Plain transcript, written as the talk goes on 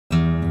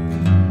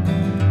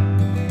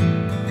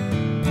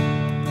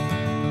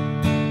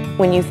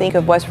When you think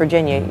of West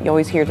Virginia, you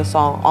always hear the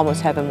song,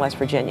 Almost Heaven, West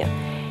Virginia.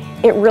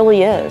 It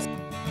really is.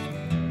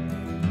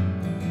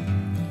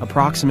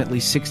 Approximately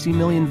 60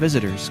 million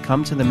visitors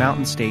come to the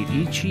mountain state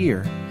each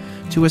year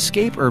to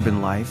escape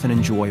urban life and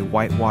enjoy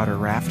whitewater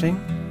rafting,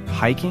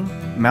 hiking,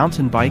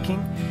 mountain biking,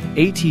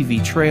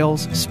 ATV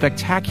trails,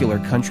 spectacular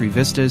country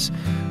vistas,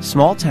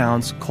 small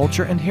towns,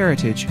 culture and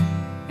heritage,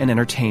 and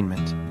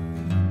entertainment.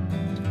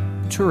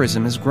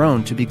 Tourism has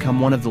grown to become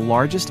one of the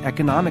largest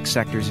economic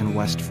sectors in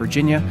West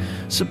Virginia,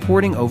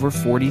 supporting over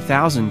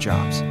 40,000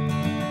 jobs.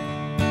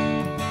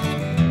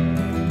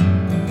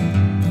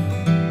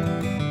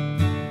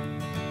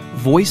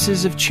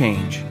 Voices of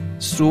Change,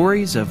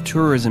 stories of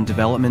tourism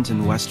development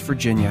in West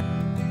Virginia.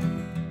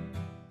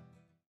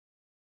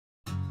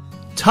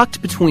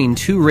 Tucked between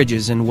two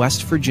ridges in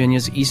West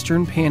Virginia's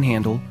eastern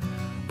panhandle,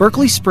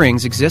 Berkeley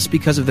Springs exists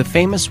because of the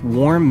famous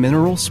warm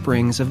mineral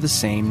springs of the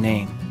same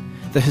name.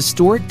 The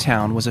historic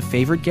town was a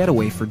favorite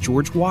getaway for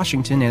George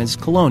Washington and his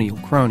colonial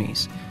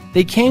cronies.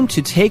 They came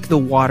to take the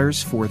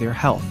waters for their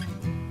health.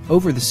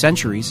 Over the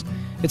centuries,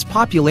 its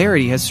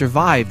popularity has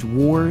survived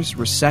wars,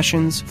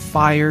 recessions,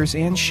 fires,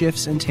 and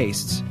shifts in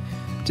tastes.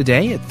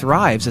 Today, it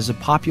thrives as a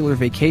popular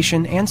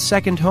vacation and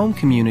second home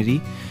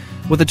community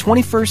with a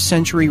 21st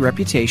century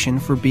reputation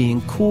for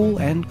being cool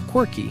and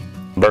quirky.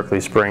 Berkeley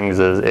Springs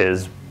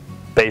is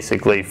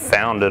basically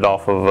founded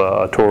off of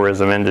a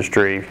tourism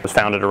industry. It was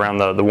founded around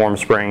the warm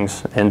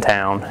springs in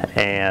town,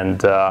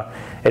 and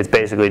it's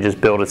basically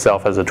just built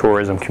itself as a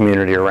tourism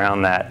community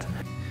around that.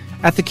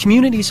 At the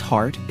community's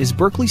heart is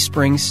Berkeley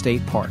Springs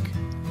State Park,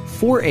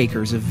 4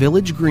 acres of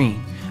village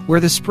green where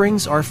the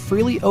springs are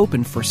freely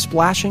open for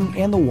splashing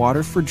and the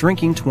water for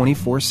drinking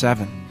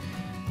 24/7.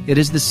 It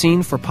is the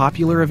scene for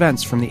popular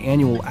events from the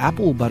annual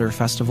Apple Butter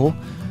Festival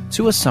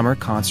to a summer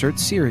concert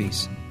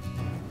series.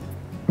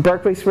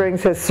 Berkeley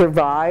Springs has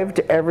survived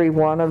every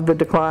one of the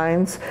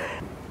declines.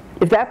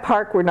 If that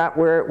park were not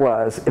where it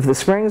was, if the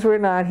springs were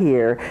not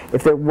here,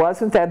 if there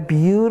wasn't that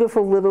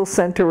beautiful little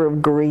center of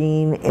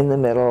green in the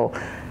middle,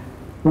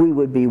 we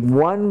would be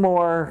one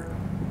more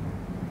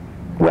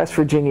West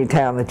Virginia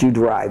town that you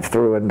drive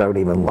through and don't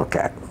even look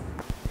at.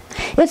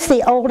 It's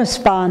the oldest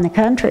spa in the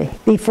country,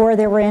 before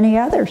there were any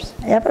others,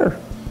 ever.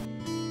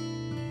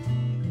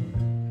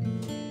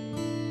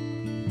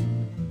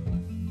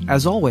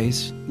 As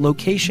always,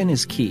 location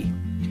is key.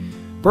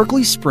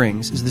 Berkeley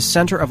Springs is the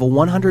center of a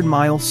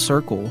 100-mile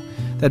circle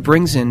that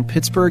brings in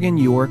Pittsburgh and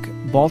York,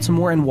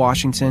 Baltimore and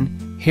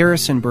Washington,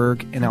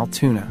 Harrisonburg and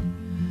Altoona.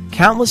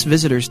 Countless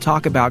visitors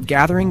talk about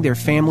gathering their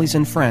families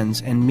and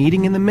friends and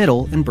meeting in the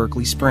middle in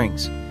Berkeley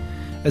Springs.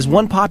 As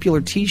one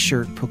popular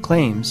t-shirt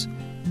proclaims,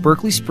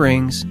 Berkeley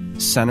Springs,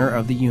 center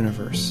of the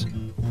universe.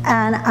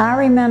 And I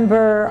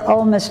remember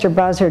old Mr.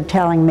 Buzzard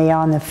telling me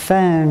on the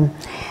phone,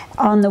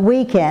 on the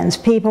weekends,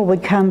 people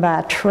would come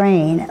by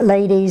train,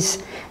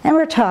 ladies, and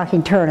we're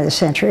talking turn of the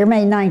century, or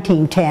maybe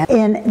 1910,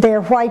 in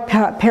their white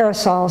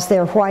parasols,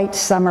 their white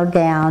summer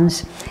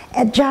gowns,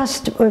 and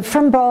just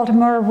from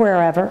Baltimore or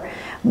wherever,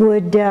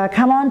 would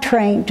come on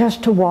train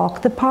just to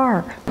walk the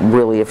park.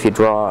 Really, if you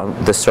draw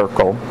the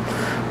circle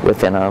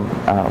within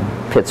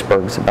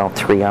Pittsburgh's about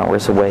 3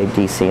 hours away,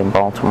 DC and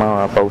Baltimore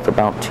are both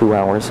about 2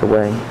 hours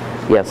away.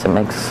 Yes, it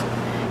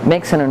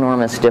makes an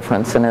enormous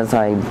difference, and as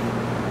I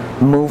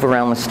move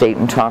around the state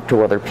and talk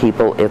to other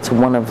people, it's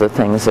one of the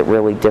things that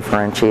really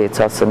differentiates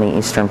us in the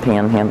Eastern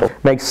Panhandle.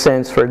 Makes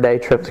sense for a day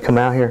trip to come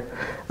out here.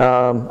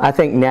 I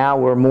think now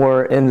we're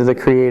more into the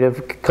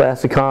creative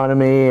class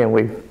economy, and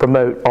we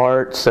promote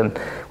arts, and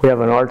we have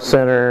an art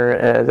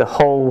center, the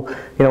whole,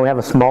 we have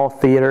a small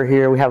theater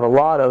here, we have a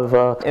lot of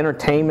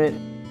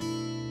entertainment.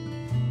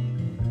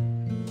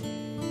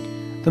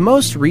 The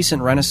most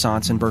recent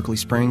renaissance in Berkeley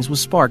Springs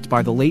was sparked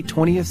by the late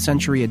 20th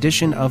century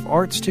addition of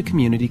arts to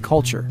community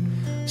culture.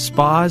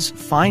 Spas,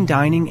 fine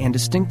dining, and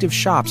distinctive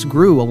shops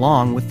grew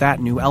along with that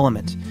new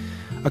element.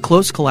 A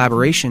close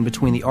collaboration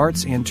between the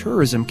arts and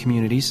tourism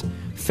communities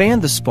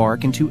fanned the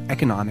spark into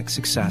economic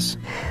success.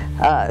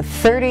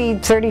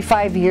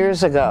 35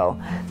 years ago,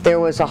 there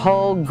was a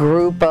whole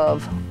group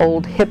of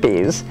old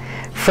hippies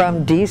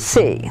from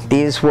DC.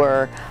 These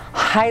were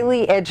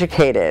highly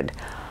educated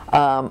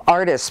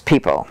artist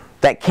people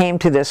that came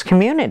to this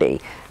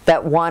community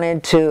that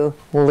wanted to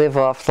live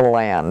off the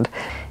land.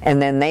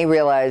 And then they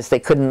realized they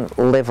couldn't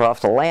live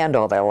off the land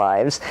all their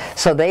lives,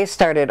 so they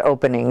started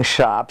opening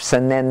shops,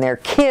 and then their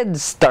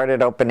kids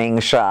started opening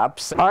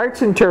shops.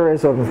 Arts and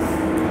tourism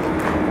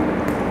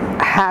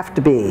have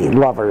to be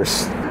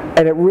lovers.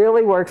 And it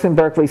really works in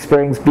Berkeley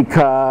Springs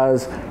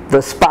because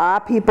the spa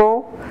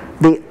people,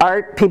 the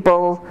art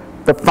people,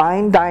 the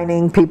fine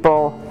dining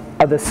people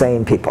are the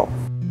same people.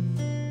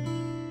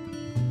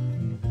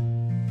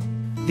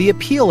 The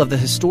appeal of the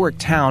historic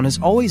town has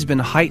always been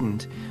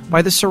heightened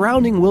by the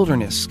surrounding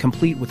wilderness,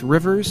 complete with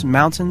rivers,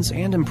 mountains,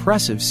 and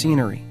impressive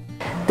scenery.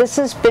 This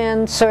has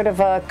been sort of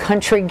a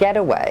country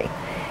getaway,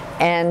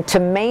 and to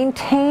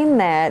maintain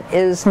that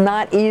is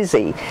not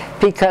easy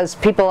because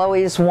people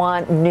always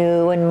want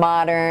new and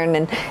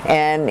modern,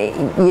 and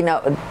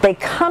they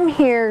come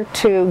here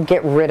to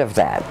get rid of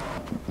that.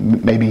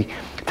 Maybe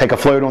take a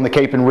float on the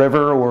Capon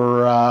River,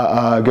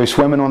 or go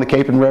swimming on the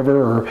Capon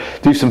River, or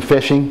do some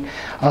fishing.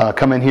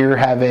 Come in here,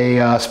 have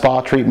a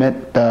spa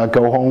treatment,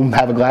 go home,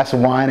 have a glass of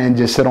wine, and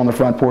just sit on the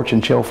front porch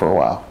and chill for a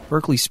while.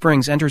 Berkeley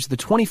Springs enters the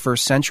 21st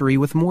century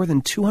with more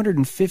than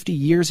 250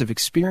 years of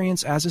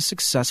experience as a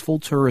successful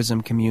tourism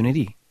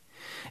community.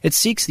 It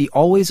seeks the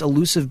always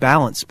elusive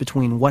balance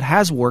between what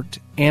has worked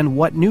and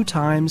what new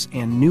times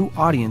and new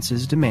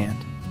audiences demand.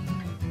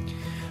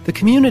 The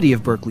community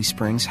of Berkeley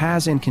Springs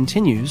has and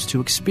continues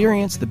to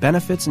experience the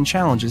benefits and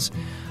challenges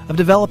of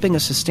developing a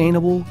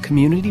sustainable,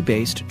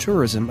 community-based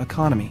tourism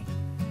economy.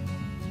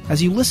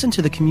 As you listen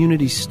to the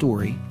community's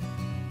story,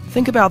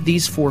 think about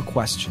these 4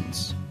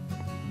 questions.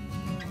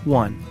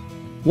 1.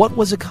 What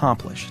was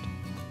accomplished?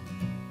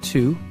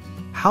 2.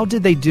 How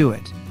did they do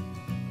it?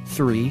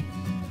 3.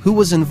 Who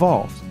was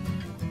involved?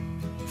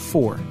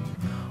 4.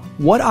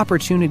 What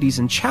opportunities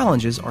and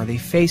challenges are they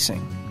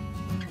facing?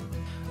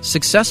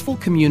 Successful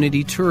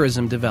community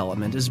tourism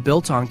development is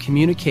built on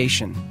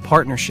communication,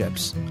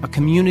 partnerships, a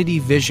community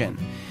vision,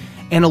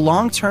 and a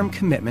long-term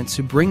commitment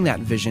to bring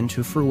that vision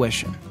to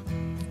fruition.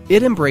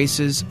 It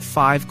embraces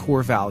 5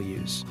 core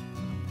values: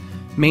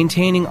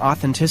 maintaining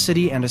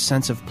authenticity and a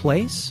sense of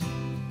place,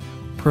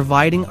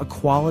 providing a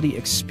quality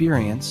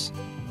experience,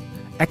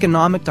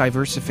 economic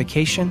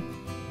diversification,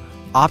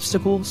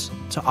 obstacles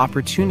to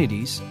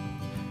opportunities,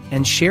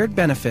 and shared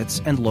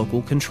benefits and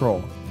local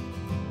control.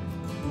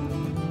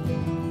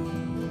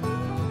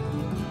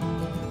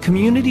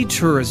 Community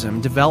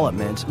tourism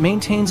development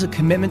maintains a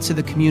commitment to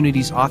the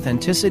community's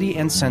authenticity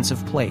and sense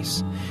of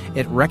place.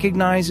 It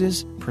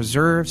recognizes,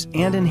 preserves,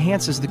 and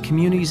enhances the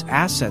community's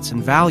assets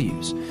and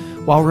values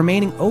while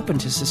remaining open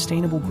to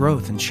sustainable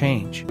growth and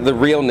change. The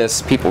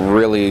realness people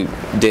really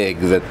dig,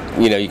 that,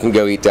 you know, you can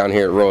go eat down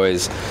here at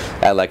Roy's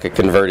at like a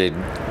converted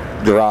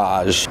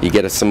garage. You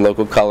get some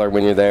local color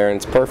when you're there, and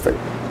it's perfect.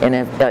 And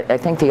I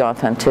think the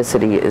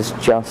authenticity is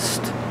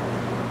just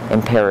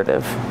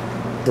imperative.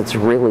 It's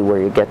really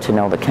where you get to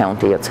know the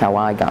county. It's how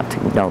I got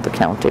to know the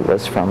county,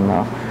 was from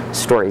the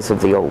stories of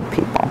the old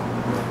people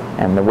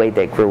and the way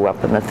they grew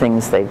up and the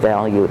things they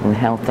valued and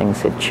how things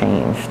had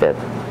changed. That,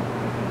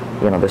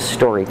 you know, the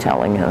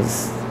storytelling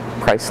is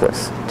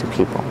priceless to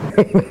people.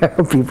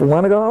 People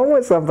want to go home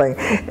with something.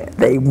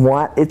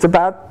 It's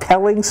about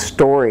telling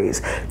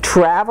stories.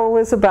 Travel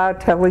is about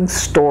telling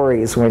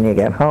stories when you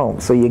get home.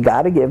 So you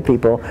got to give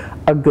people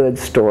a good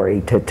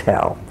story to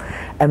tell.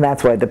 And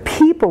that's why the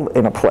people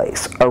in a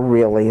place are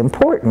really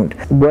important.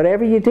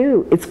 Whatever you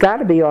do, it's got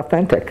to be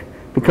authentic.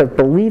 Because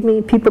believe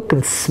me, people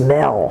can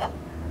smell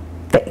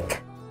fake.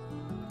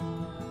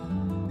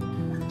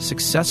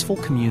 Successful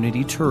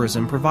community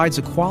tourism provides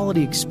a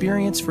quality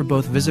experience for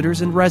both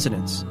visitors and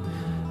residents.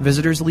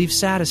 Visitors leave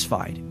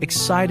satisfied,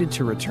 excited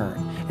to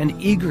return, and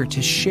eager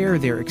to share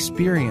their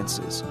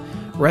experiences.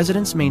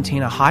 Residents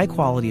maintain a high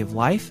quality of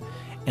life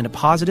and a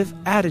positive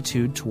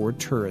attitude toward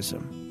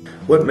tourism.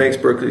 What makes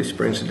Berkeley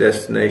Springs a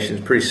destination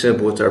is pretty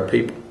simple. It's our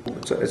people.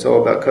 It's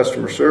all about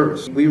customer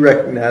service. We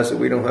recognize that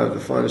we don't have the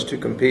funds to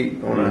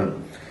compete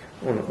on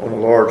a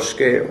large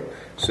scale.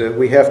 So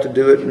we have to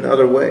do it in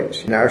other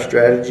ways. And our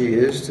strategy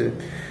is to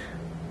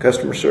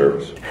customer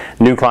service.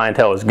 New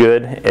clientele is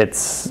good,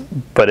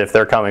 but if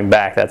they're coming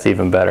back, that's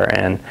even better,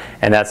 and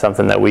that's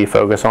something that we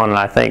focus on, and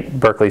I think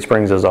Berkeley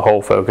Springs as a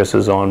whole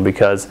focuses on,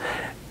 because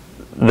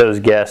those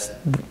guests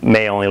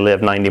may only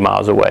live 90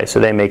 miles away, so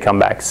they may come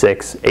back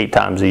 6-8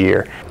 times a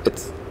year.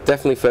 It's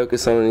definitely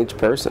focused on each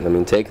person. I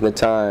mean, taking the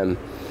time,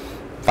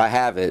 if I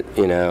have it,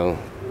 you know,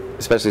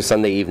 especially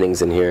Sunday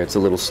evenings in here, it's a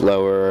little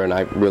slower, and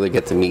I really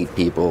get to meet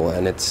people,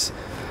 and it's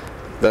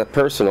the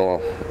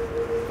personal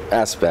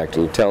aspect,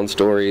 and you're telling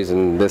stories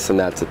and this and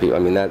that to people. I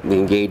mean, that the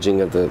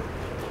engaging of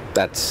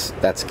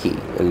that's key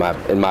in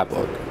my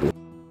book.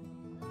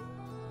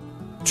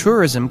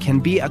 Tourism can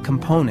be a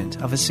component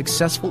of a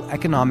successful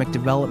economic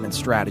development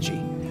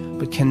strategy,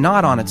 but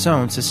cannot on its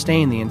own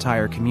sustain the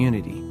entire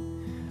community.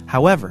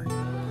 However,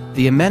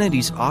 the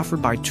amenities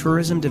offered by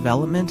tourism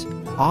development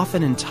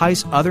often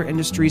entice other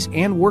industries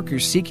and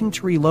workers seeking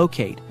to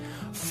relocate,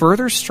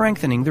 further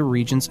strengthening the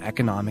region's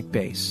economic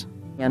base.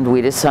 And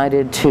we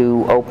decided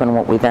to open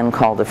what we then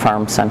called a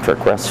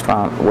farm-centric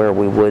restaurant, where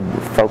we would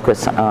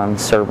focus on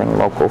serving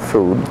local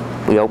food.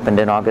 We opened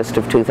in August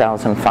of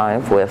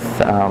 2005 with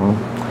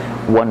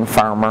one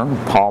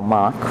farmer, Paul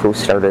Mock, who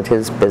started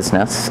his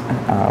business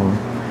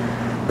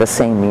the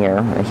same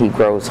year. He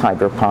grows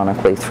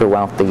hydroponically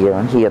throughout the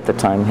year. He at the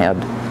time had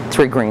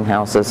 3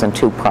 greenhouses and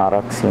 2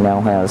 products. He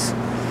now has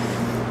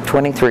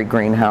 23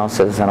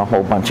 greenhouses and a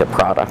whole bunch of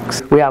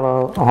products. We have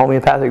a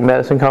homeopathic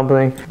medicine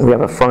company. We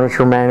have a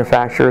furniture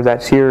manufacturer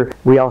that's here.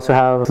 We also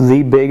have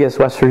the biggest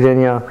West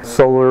Virginia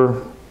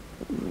solar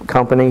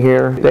company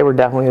here. They were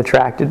definitely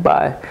attracted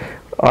by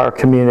our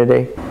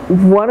community.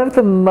 One of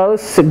the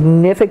most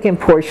significant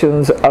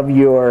portions of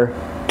your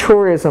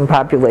tourism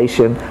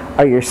population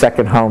are your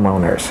second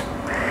homeowners.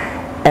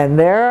 And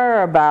there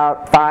are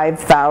about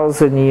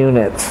 5,000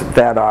 units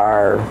that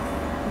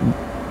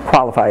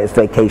qualify as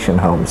vacation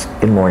homes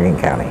in Morgan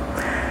County.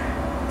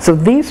 So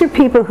these are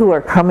people who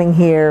are coming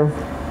here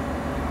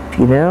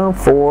you know,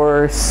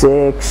 4,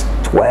 6,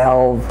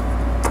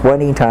 12,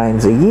 20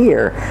 times a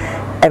year,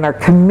 and are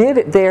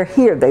committed. They're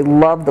here, they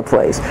love the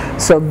place,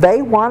 so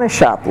they want to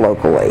shop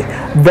locally,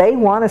 they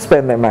want to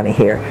spend their money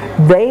here,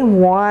 they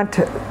want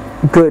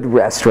good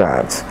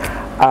restaurants.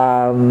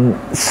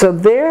 So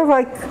they're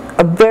like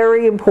a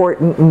very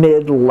important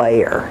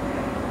mid-layer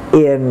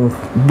in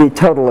the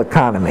total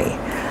economy.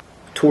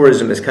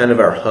 Tourism is kind of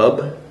our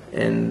hub,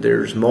 and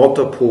there's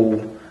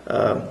multiple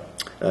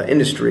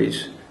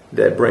industries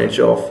that branch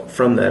off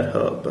from that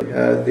hub.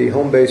 The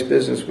home-based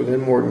business within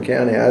Morgan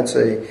County, I'd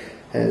say,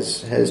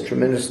 has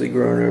tremendously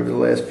grown over the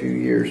last few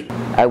years.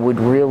 I would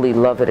really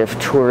love it if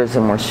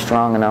tourism were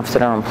strong enough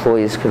that our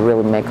employees could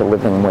really make a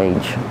living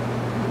wage.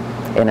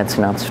 And it's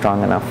not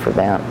strong enough for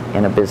that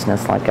in a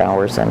business like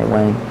ours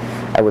anyway.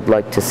 I would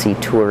like to see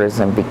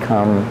tourism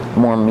become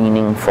more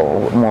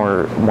meaningful,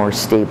 more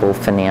stable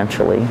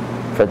financially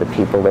for the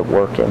people that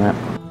work in it.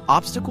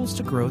 Obstacles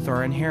to growth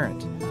are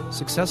inherent.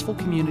 Successful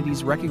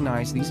communities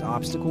recognize these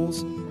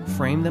obstacles,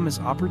 frame them as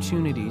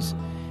opportunities,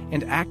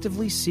 and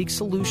actively seek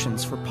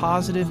solutions for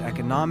positive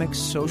economic,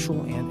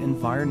 social, and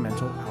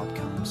environmental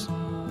outcomes.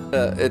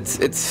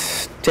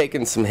 It's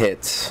taken some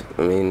hits.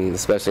 I mean,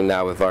 especially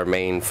now with our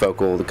main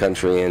focal of the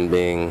country Inn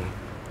being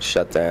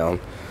shut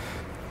down.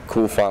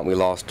 Cool Font we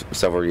lost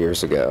several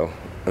years ago,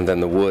 and then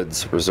the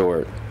Woods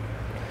Resort.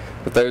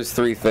 But those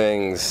three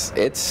things,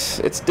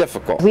 it's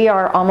difficult. We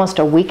are almost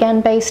a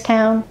weekend-based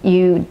town.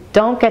 You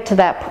don't get to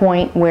that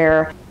point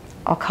where,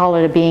 I'll call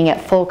it, being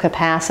at full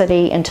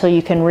capacity until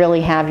you can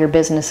really have your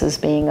businesses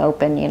being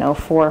open,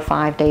 4 or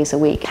 5 days a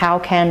week. How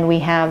can we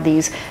have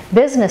these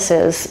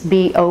businesses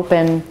be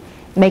open,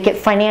 make it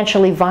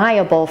financially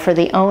viable for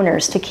the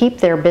owners to keep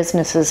their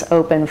businesses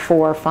open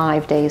 4 or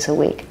 5 days a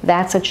week?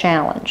 That's a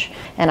challenge.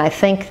 And I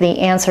think the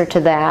answer to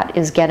that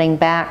is getting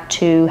back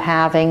to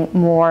having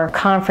more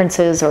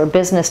conferences or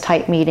business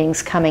type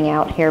meetings coming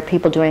out here,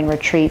 people doing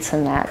retreats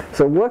and that.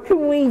 So what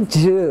can we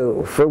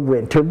do for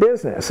winter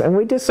business? And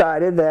we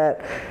decided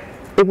that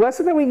it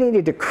wasn't that we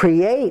needed to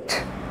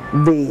create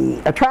the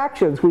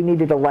attractions, we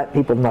needed to let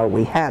people know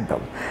we had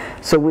them.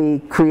 So we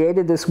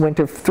created this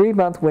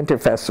 3-month winter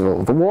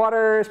festival of the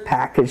waters,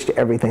 packaged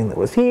everything that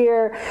was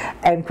here,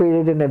 and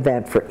created an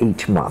event for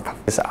each month.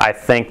 I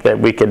think that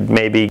we could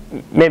maybe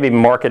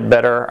market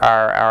better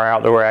our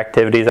outdoor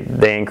activities.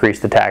 They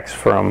increased the tax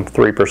from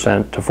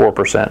 3% to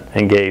 4%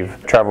 and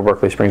gave Travel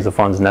Berkeley Springs the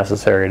funds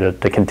necessary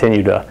to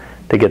continue to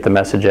get the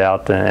message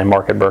out and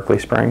market Berkeley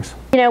Springs.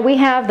 We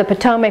have the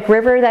Potomac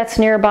River that's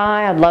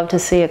nearby. I'd love to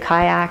see a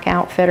kayak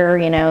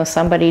outfitter,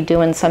 somebody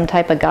doing some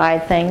type of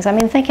guide things. I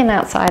mean, thinking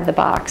outside the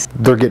box.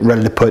 They're getting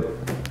ready to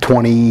put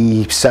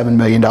 $27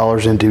 million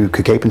into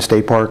Capon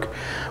State Park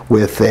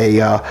with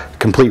a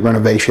complete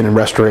renovation and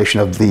restoration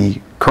of the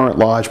current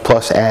lodge,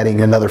 plus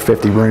adding another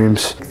 50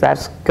 rooms.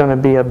 That's going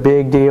to be a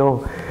big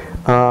deal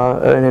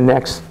in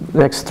the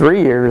next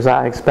 3 years,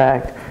 I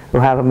expect. Will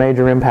have a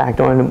major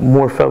impact on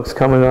more folks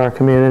coming to our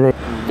community.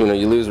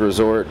 You lose a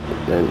resort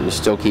and you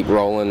still keep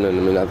rolling,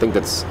 and I think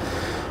that's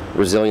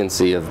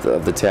resiliency of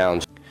the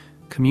town.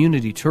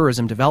 Community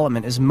tourism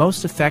development is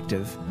most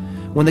effective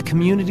when the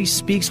community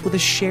speaks with a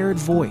shared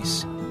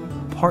voice.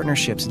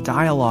 Partnerships,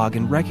 dialogue,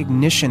 and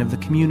recognition of the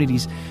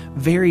community's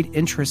varied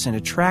interests and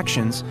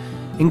attractions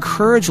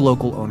encourage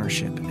local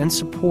ownership and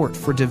support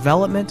for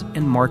development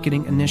and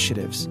marketing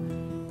initiatives.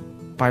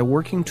 By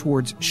working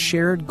towards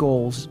shared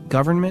goals,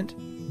 government,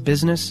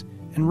 business,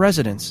 and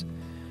residents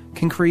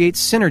can create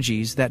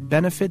synergies that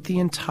benefit the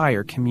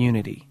entire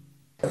community.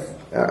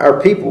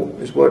 Our people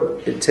is what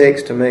it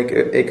takes to make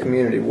a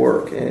community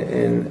work,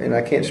 and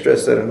I can't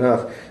stress that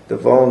enough. The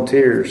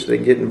volunteers that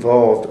get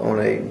involved on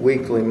a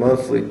weekly,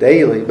 monthly,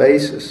 daily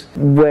basis.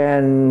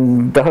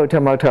 When the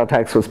hotel motel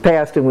tax was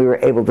passed and we were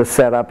able to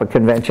set up a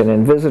Convention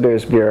and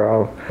Visitors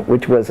Bureau,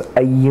 which was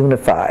a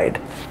unified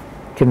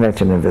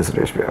Convention and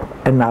Visitors Bureau,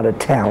 and not a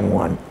town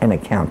one and a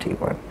county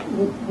one.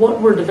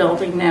 What we're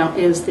developing now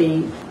is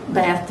the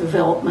Bath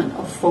Development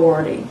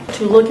Authority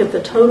to look at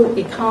the total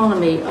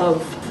economy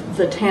of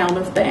the town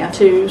of Bath,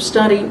 to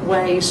study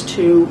ways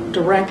to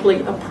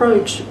directly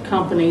approach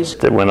companies.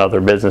 When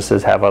other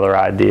businesses have other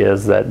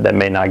ideas that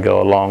may not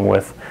go along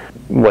with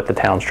what the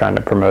town's trying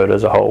to promote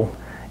as a whole.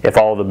 If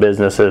all the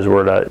businesses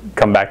were to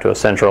come back to a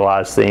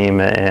centralized theme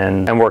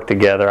and work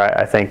together,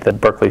 I think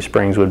that Berkeley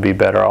Springs would be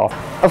better off.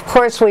 Of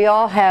course, we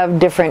all have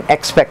different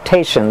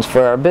expectations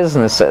for our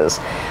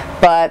businesses,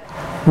 but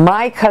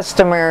my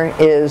customer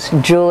is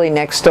Julie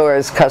next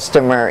door's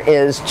customer,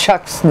 is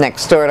Chuck's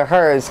next door to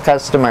hers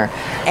customer.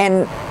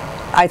 And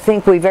I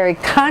think we very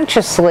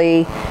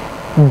consciously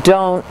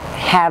don't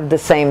have the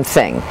same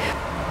thing.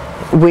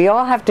 We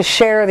all have to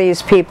share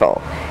these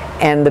people.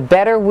 And the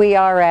better we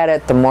are at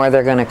it, the more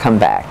they're going to come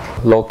back.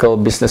 Local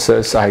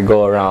businesses, I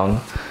go around,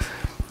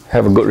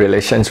 have a good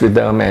relations with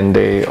them, and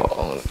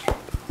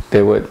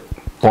they would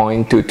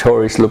point to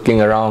tourists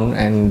looking around,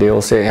 and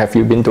they'll say, "Have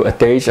you been to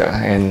Acacia?"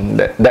 And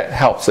that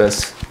helps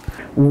us.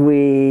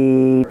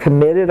 We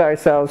committed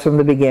ourselves from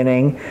the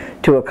beginning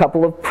to a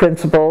couple of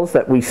principles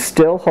that we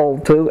still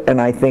hold to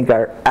and I think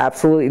are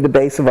absolutely the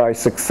base of our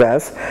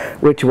success,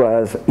 which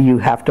was you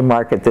have to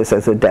market this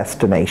as a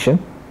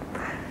destination.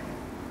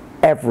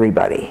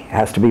 Everybody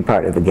has to be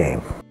part of the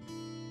game.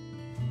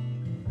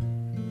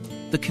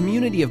 The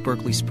community of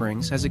Berkeley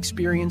Springs has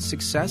experienced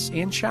success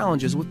and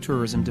challenges with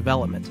tourism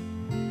development.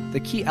 The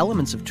key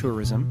elements of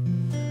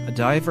tourism, a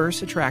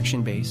diverse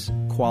attraction base,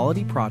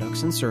 quality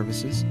products and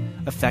services,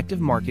 effective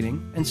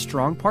marketing, and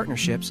strong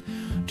partnerships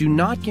do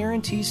not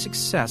guarantee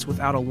success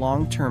without a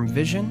long-term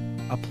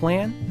vision, a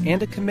plan,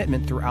 and a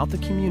commitment throughout the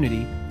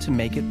community to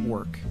make it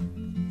work.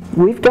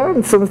 We've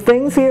done some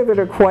things here that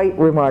are quite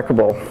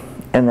remarkable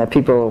and that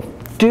people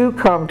do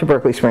come to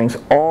Berkeley Springs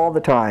all the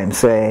time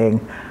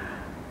saying,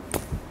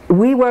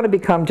 we want to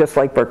become just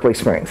like Berkeley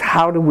Springs.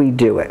 How do we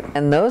do it?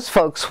 And those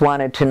folks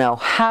wanted to know,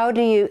 how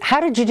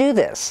did you do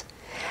this?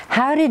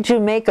 How did you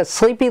make a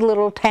sleepy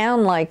little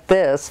town like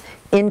this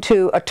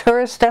into a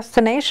tourist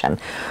destination?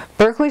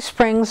 Berkeley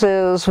Springs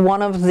is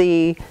one of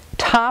the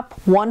top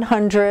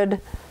 100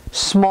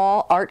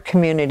 small art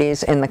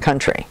communities in the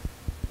country.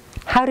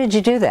 How did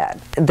you do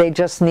that? They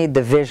just need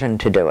the vision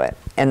to do it,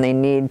 and they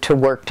need to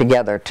work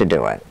together to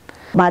do it.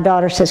 My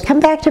daughter says, come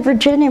back to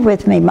Virginia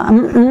with me,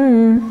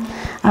 Mom.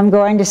 I'm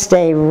going to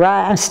stay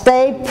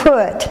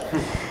put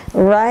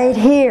right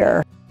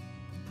here.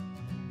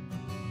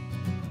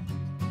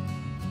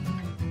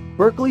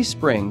 Berkeley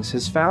Springs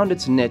has found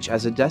its niche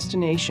as a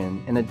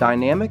destination in a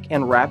dynamic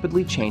and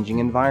rapidly changing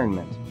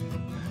environment.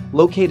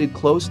 Located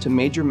close to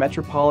major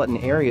metropolitan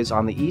areas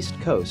on the East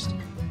Coast,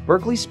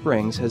 Berkeley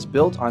Springs has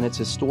built on its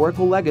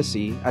historical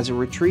legacy as a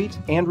retreat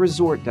and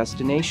resort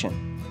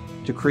destination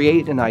to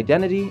create an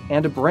identity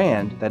and a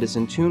brand that is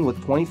in tune with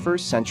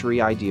 21st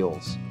century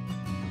ideals.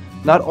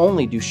 Not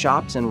only do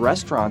shops and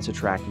restaurants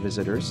attract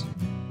visitors,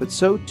 but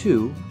so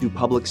too do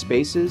public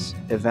spaces,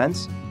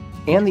 events,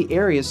 and the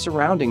areas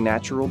surrounding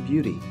natural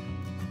beauty.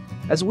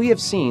 As we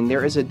have seen,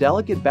 there is a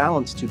delicate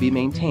balance to be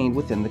maintained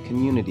within the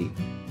community.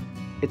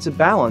 It's a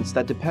balance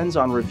that depends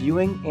on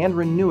reviewing and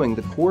renewing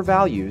the core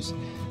values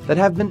that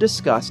have been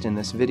discussed in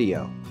this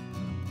video.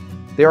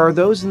 There are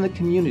those in the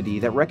community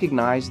that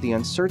recognize the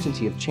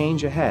uncertainty of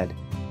change ahead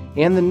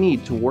and the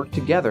need to work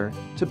together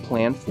to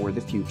plan for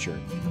the future.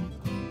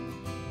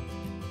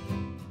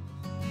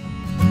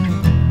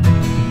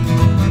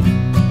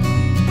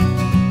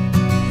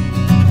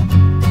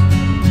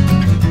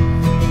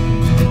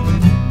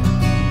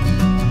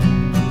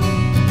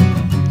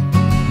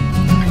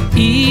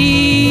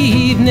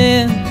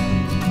 Evening,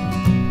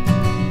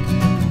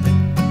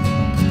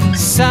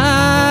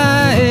 silence,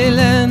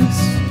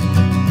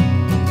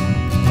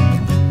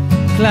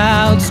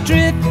 clouds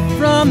drift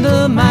from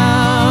the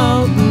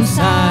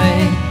mountainside.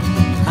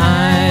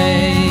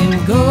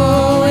 I'm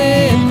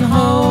going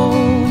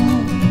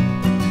home.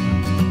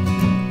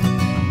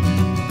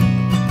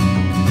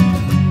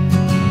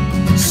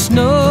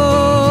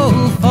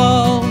 Snow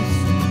falls,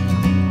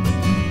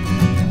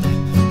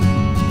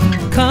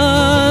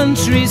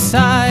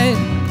 countryside